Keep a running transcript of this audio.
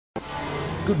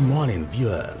Good morning,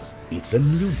 viewers. It's a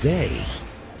new day.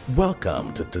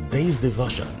 Welcome to today's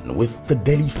devotion with the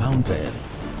Daily Fountain,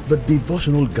 the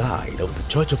devotional guide of the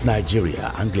Church of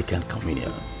Nigeria Anglican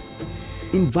Communion.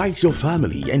 Invite your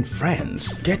family and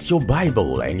friends. Get your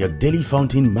Bible and your Daily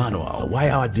Fountain manual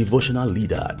while our devotional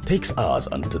leader takes us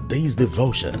on today's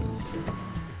devotion.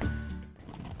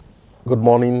 Good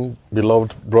morning,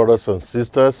 beloved brothers and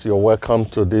sisters. You're welcome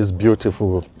to this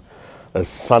beautiful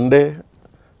Sunday,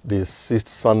 the sixth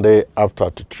Sunday after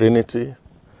the Trinity.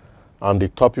 And the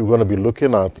topic we're going to be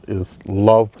looking at is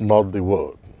Love Not the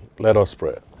World. Let us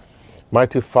pray.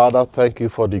 Mighty Father, thank you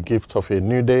for the gift of a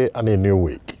new day and a new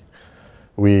week.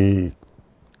 We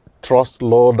trust,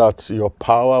 Lord, that your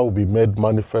power will be made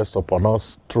manifest upon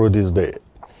us through this day.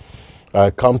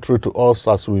 Come through to us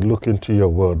as we look into your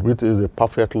word, which is a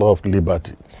perfect law of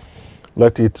liberty.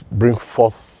 Let it bring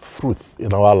forth fruit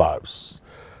in our lives,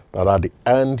 that at the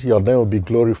end your name will be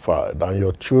glorified and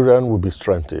your children will be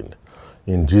strengthened.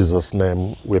 In Jesus'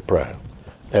 name we pray.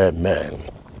 Amen.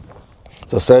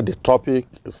 So said the topic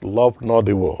is Love Not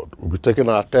the World. We'll be taking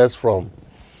our text from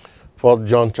 1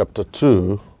 John chapter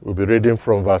 2. We'll be reading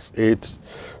from verse 8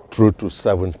 through to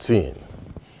 17.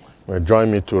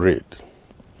 Join me to read.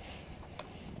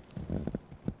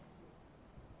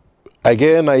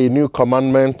 Again, a new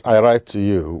commandment I write to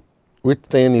you, which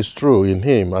thing is true in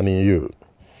him and in you,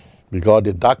 because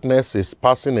the darkness is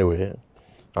passing away,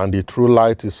 and the true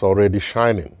light is already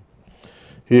shining.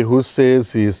 He who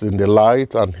says he is in the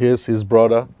light and hates his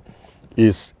brother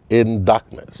is in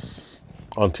darkness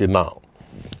until now.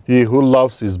 He who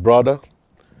loves his brother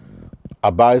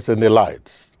abides in the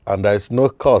light, and there is no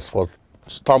cause for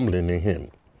stumbling in him.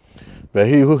 But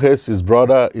he who hates his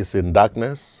brother is in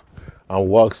darkness and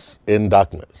walks in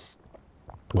darkness,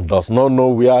 and does not know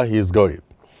where he is going,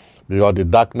 because the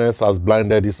darkness has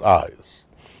blinded his eyes.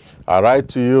 I write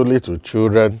to you, little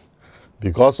children,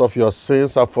 because of your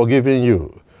sins are forgiven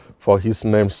you for his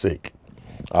name's sake.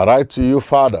 I write to you,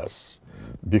 fathers,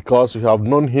 because you have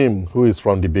known him who is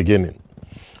from the beginning.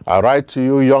 I write to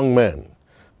you, young men,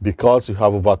 because you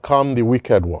have overcome the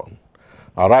wicked one.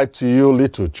 I write to you,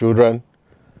 little children,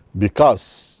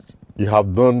 because you have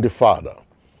known the Father.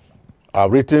 I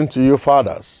have written to you,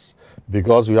 fathers,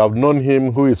 because you have known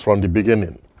him who is from the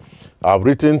beginning. I have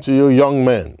written to you, young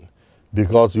men,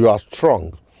 because you are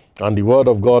strong, and the word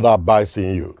of God abides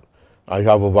in you, and you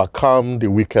have overcome the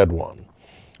wicked one.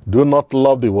 Do not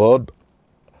love the world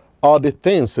or the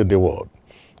things in the world.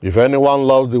 If anyone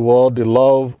loves the world, the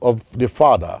love of the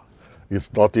Father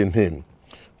is not in him.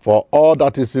 For all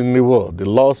that is in the world, the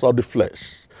lust of the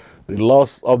flesh, the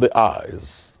lust of the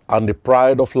eyes, and the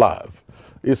pride of life,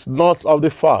 is not of the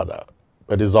Father,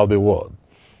 but is of the world.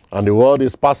 And the world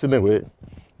is passing away,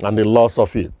 and the lust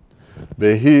of it.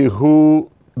 But he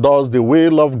who does the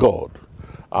will of God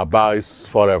abides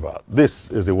forever.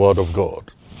 This is the word of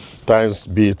God. Thanks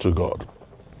be to God.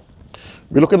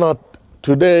 We're looking at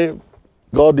today,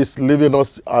 God is leaving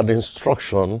us an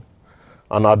instruction,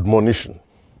 an admonition,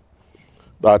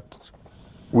 that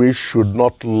we should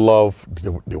not love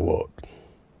the world.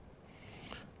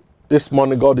 This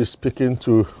morning, God is speaking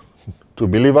to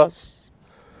believers,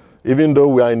 even though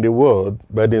we are in the world,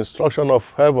 but the instruction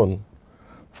of heaven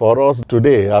for us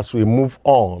today as we move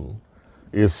on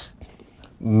is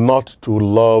not to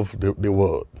love the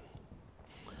world.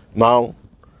 Now,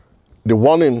 the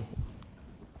warning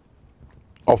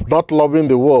of not loving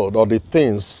the world or the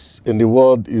things in the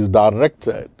world is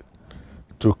directed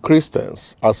to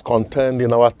Christians as contained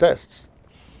in our texts.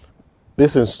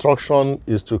 This instruction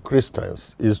is to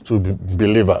Christians, is to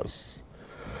believers.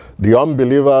 The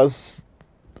unbelievers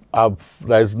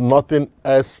there is nothing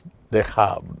else they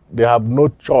have. They have no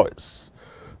choice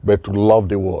but to love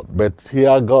the world. But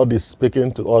here God is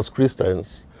speaking to us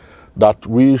Christians that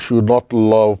we should not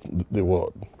love the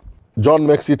world. John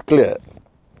makes it clear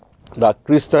that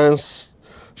Christians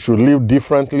should live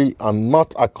differently and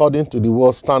not according to the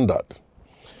world standard.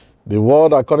 The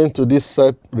world, according to this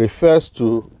set, refers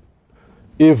to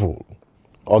evil,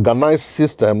 organized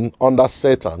system under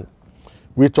Satan,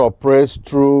 which operates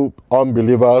through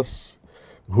unbelievers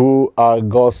who are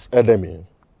God's enemy.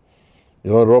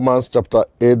 You know, Romans chapter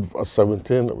 8, verse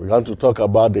 17, we want to talk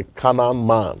about the carnal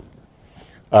man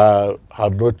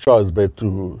had no choice but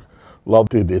to love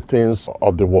the things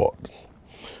of the world.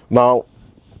 Now,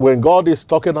 when God is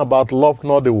talking about love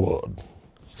not the world,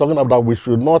 he's talking about we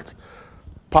should not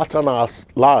pattern our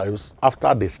lives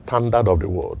after the standard of the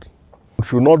world. We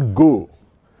should not go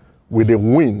with the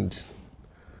wind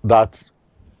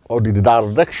or the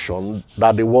direction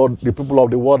that the people of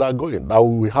the world are going. That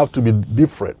we have to be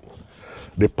different.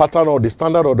 The pattern or the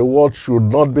standard of the world should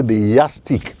not be the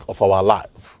yardstick of our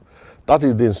life. That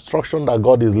is the instruction that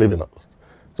God is leaving us.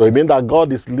 So it means that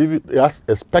God is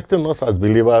expecting us as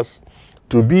believers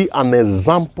to be an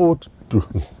example to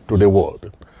the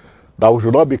world. That we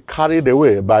should not be carried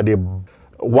away by the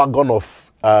wagon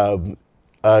of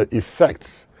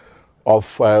effects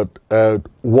of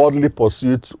worldly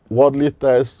pursuit, worldly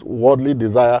thirst, worldly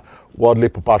desire, worldly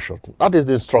passion. That is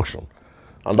the instruction.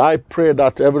 And I pray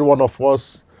that every one of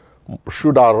us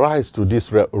should arise to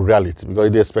this reality, because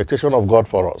it's the expectation of God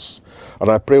for us. And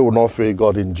I pray we will not fail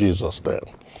God in Jesus' name.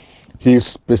 He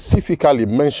specifically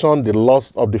mentioned the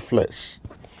lust of the flesh,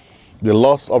 the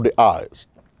lust of the eyes,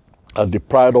 and the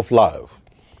pride of life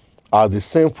as the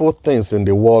sinful things in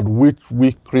the world which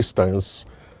we Christians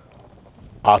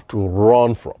are to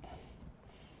run from.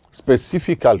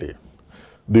 Specifically,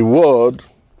 the world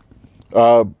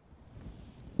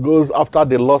goes after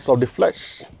the lust of the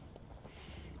flesh.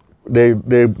 They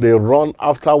run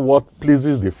after what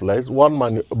pleases the flesh,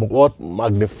 what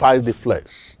magnifies the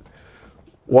flesh,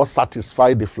 what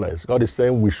satisfies the flesh. God is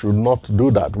saying we should not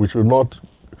do that. We should not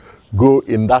go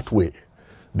in that way.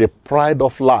 The pride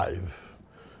of life.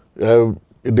 The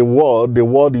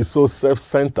world is so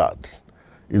self-centered.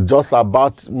 It's just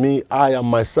about me, I, and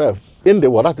myself. In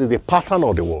the world, that is the pattern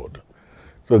of the world.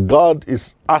 So God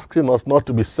is asking us not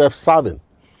to be self-serving,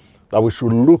 that we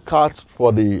should look out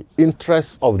for the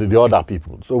interests of the other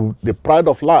people. So the pride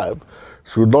of life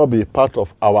should not be part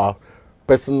of our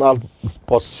personal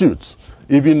pursuits,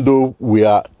 even though we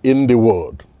are in the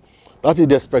world. That is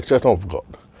the expectation of God.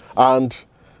 And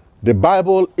the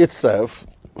Bible itself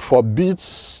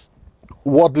forbids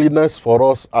worldliness for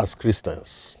us as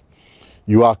Christians.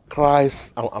 You are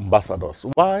Christ's ambassadors.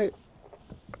 Why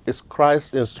is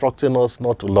Christ instructing us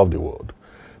not to love the world?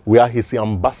 We are his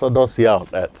ambassadors here on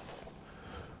earth.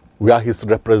 We are his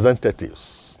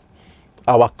representatives.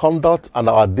 Our conduct and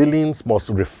our dealings must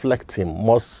reflect him,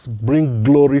 must bring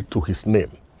glory to his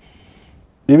name.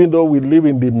 Even though we live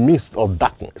in the midst of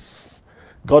darkness,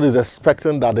 God is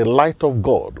expecting that the light of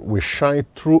God will shine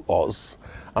through us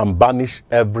and banish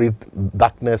every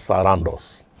darkness around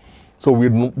us. So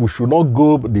we should not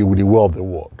go the way of the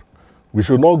world. We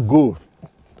should not go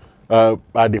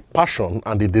by the passion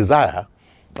and the desire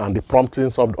and the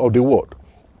promptings of the world.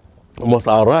 We must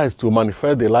arise to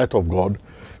manifest the light of God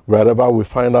wherever we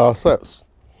find ourselves.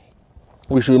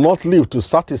 We should not live to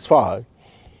satisfy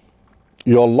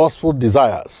your lustful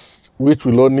desires, which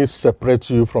will only separate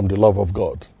you from the love of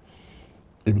God.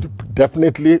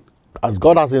 Definitely, as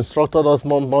God has instructed us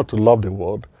not to love the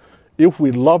world, if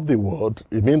we love the world,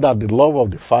 it means that the love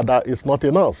of the Father is not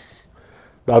in us.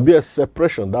 There will be a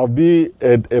separation. There will be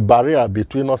a barrier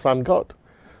between us and God.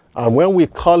 And when we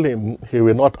call him, he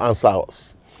will not answer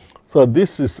us. So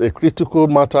this is a critical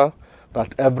matter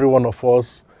that every one of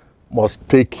us must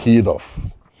take heed of.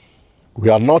 We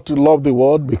are not to love the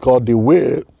world, because the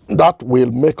way that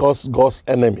will make us God's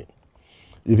enemy.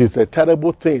 It is a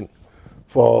terrible thing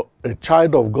for a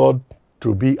child of God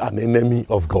to be an enemy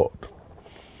of God.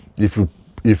 If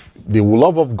the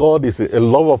love of God is a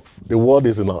love of the world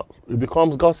is in us, it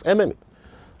becomes God's enemy.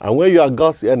 And when you are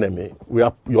God's enemy,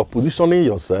 you're positioning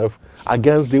yourself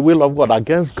against the will of God,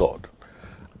 against God,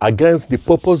 against the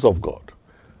purpose of God.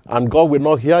 And God will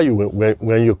not hear you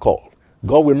when you call.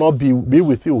 God will not be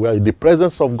with you. The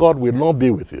presence of God will not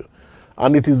be with you.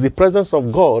 And it is the presence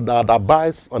of God that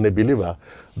abides on a believer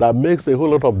that makes a whole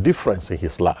lot of difference in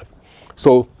his life.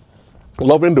 So,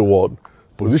 loving the world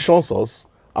positions us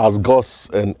as God's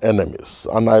enemies.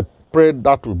 And I pray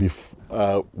that will be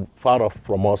far off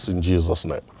from us in Jesus'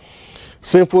 name.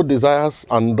 Sinful desires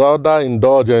and other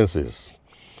indulgences,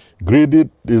 greedy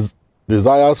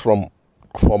desires for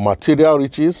material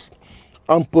riches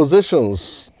and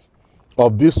possessions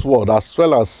of this world, as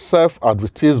well as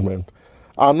self-advertisement,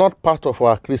 are not part of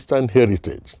our Christian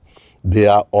heritage. They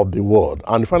are of the world.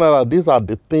 And finally, these are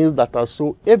the things that are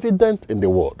so evident in the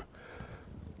world,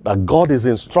 that God is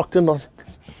instructing us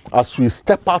as we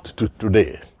step out to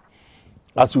today,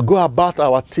 as we go about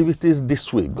our activities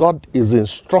this week. God is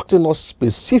instructing us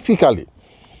specifically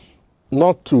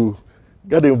not to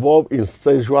get involved in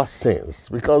sexual sins,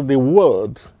 because the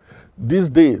world these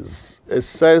days, it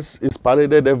says it's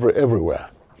paraded everywhere.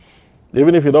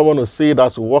 Even if you don't want to see it,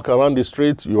 as you walk around the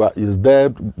street, is there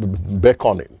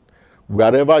beckoning.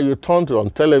 Wherever you turn to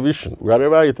on television,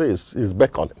 wherever it is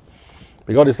beckoning.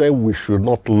 Because he's saying we should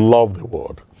not love the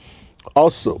world.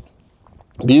 Also,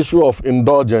 the issue of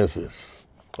indulgences.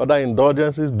 Other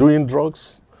indulgences, doing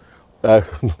drugs,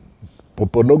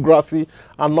 pornography,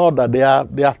 and all that. They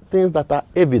are things that are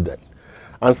evident.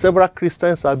 And several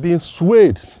Christians are being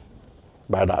swayed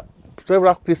by that.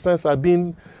 several Christians are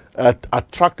being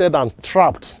attracted and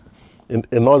trapped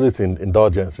in all these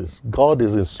indulgences. God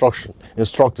is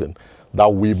instructing that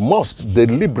we must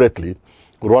deliberately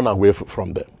run away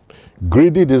from them.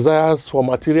 Greedy desires for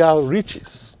material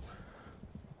riches.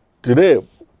 Today,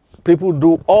 people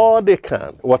do all they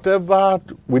can, whatever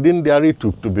within their reach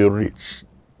to be rich.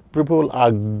 People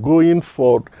are going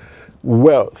for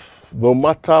wealth, no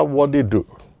matter what they do.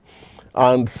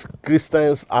 And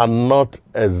Christians are not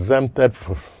exempted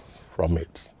from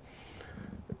it.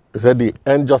 He said the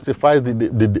end justifies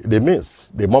the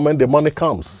means. The moment the money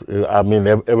comes,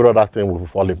 every other thing will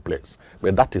fall in place.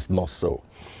 But that is not so.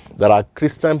 There are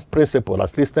Christian principles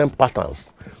and Christian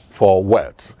patterns for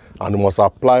wealth, and we must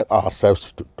apply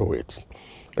ourselves to it.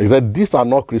 He said these are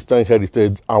not Christian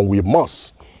heritage, and we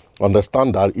must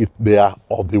understand that if they are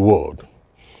of the world.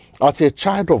 As a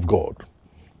child of God,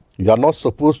 you are not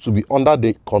supposed to be under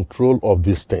the control of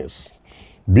these things.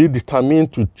 Be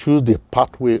determined to choose the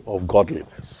pathway of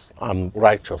godliness and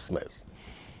righteousness.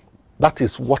 That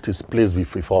is what is placed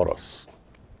before us.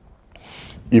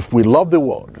 If we love the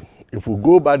world, if we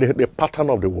go by the pattern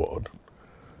of the world,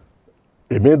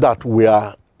 it means that we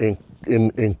are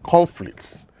in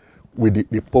conflict with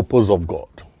the purpose of God.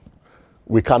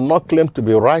 We cannot claim to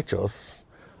be righteous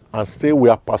and say we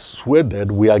are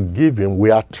persuaded, we are given, we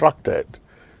are attracted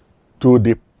to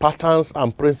the patterns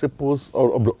and principles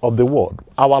of the world.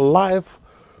 Our life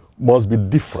must be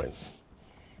different.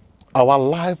 Our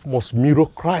life must mirror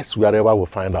Christ wherever we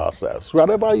find ourselves.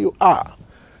 Wherever you are,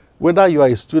 whether you are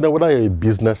a student, whether you're a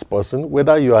business person,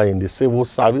 whether you are in the civil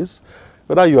service,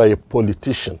 whether you are a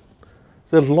politician,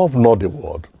 say, love not the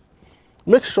world.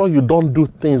 Make sure you don't do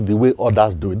things the way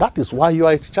others do. That is why you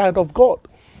are a child of God.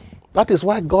 That is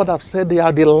why God has said they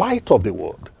are the light of the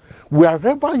world.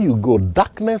 Wherever you go,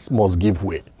 darkness must give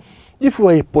way. If you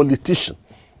are a politician,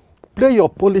 play your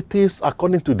politics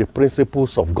according to the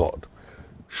principles of God.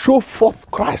 Show forth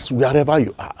Christ wherever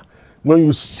you are. When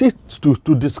you sit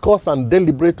to discuss and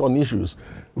deliberate on issues,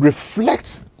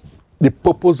 reflect the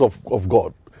purpose of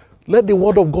God. Let the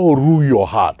word of God rule your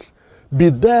heart. Be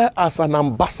there as an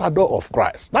ambassador of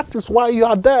Christ. That is why you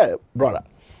are there, brother.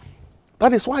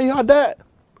 That is why you are there.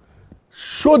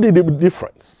 Show the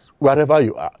difference wherever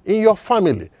you are, in your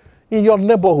family, in your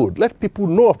neighborhood. Let people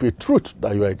know of the truth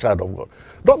that you are a child of God.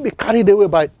 Don't be carried away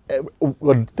by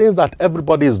things that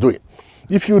everybody is doing.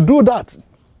 If you do that,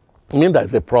 it means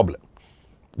there's a problem.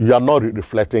 You are not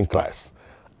reflecting Christ.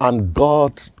 And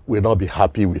God will not be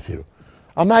happy with you.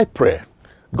 And I pray,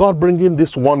 God bringing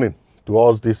this warning to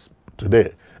us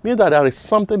today, means that there is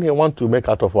something He wants to make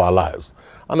out of our lives.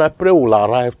 And I pray we'll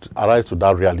arrive to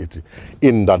that reality.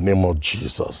 In the name of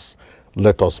Jesus,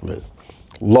 let us pray.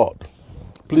 Lord,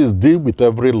 please deal with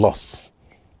every lust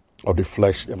of the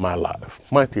flesh in my life.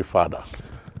 Mighty Father,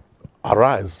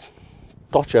 arise,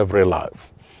 touch every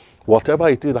life. Whatever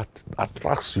it is that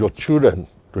attracts your children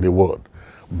to the world,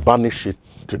 banish it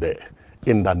today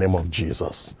in the name of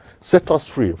Jesus. Set us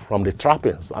free from the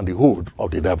trappings and the hold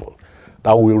of the devil,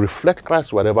 that we reflect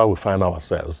Christ wherever we find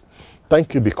ourselves.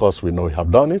 Thank you because we know you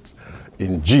have done it.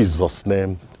 In Jesus'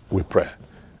 name we pray.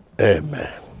 Amen.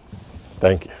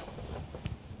 Thank you.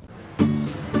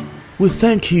 We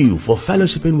thank you for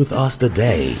fellowshipping with us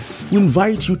today. We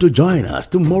invite you to join us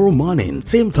tomorrow morning,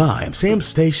 same time, same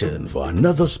station, for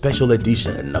another special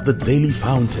edition of the Daily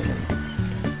Fountain.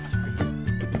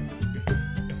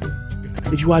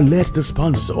 If you are led to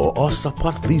sponsor or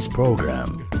support this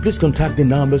program, please contact the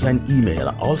numbers and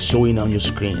email all showing on your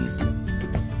screen.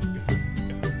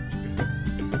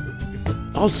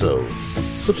 Also,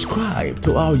 subscribe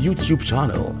to our YouTube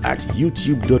channel at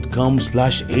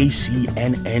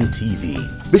youtube.com/ACNNTV.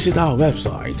 Visit our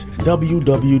website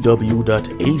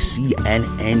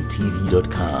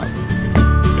www.acnntv.com.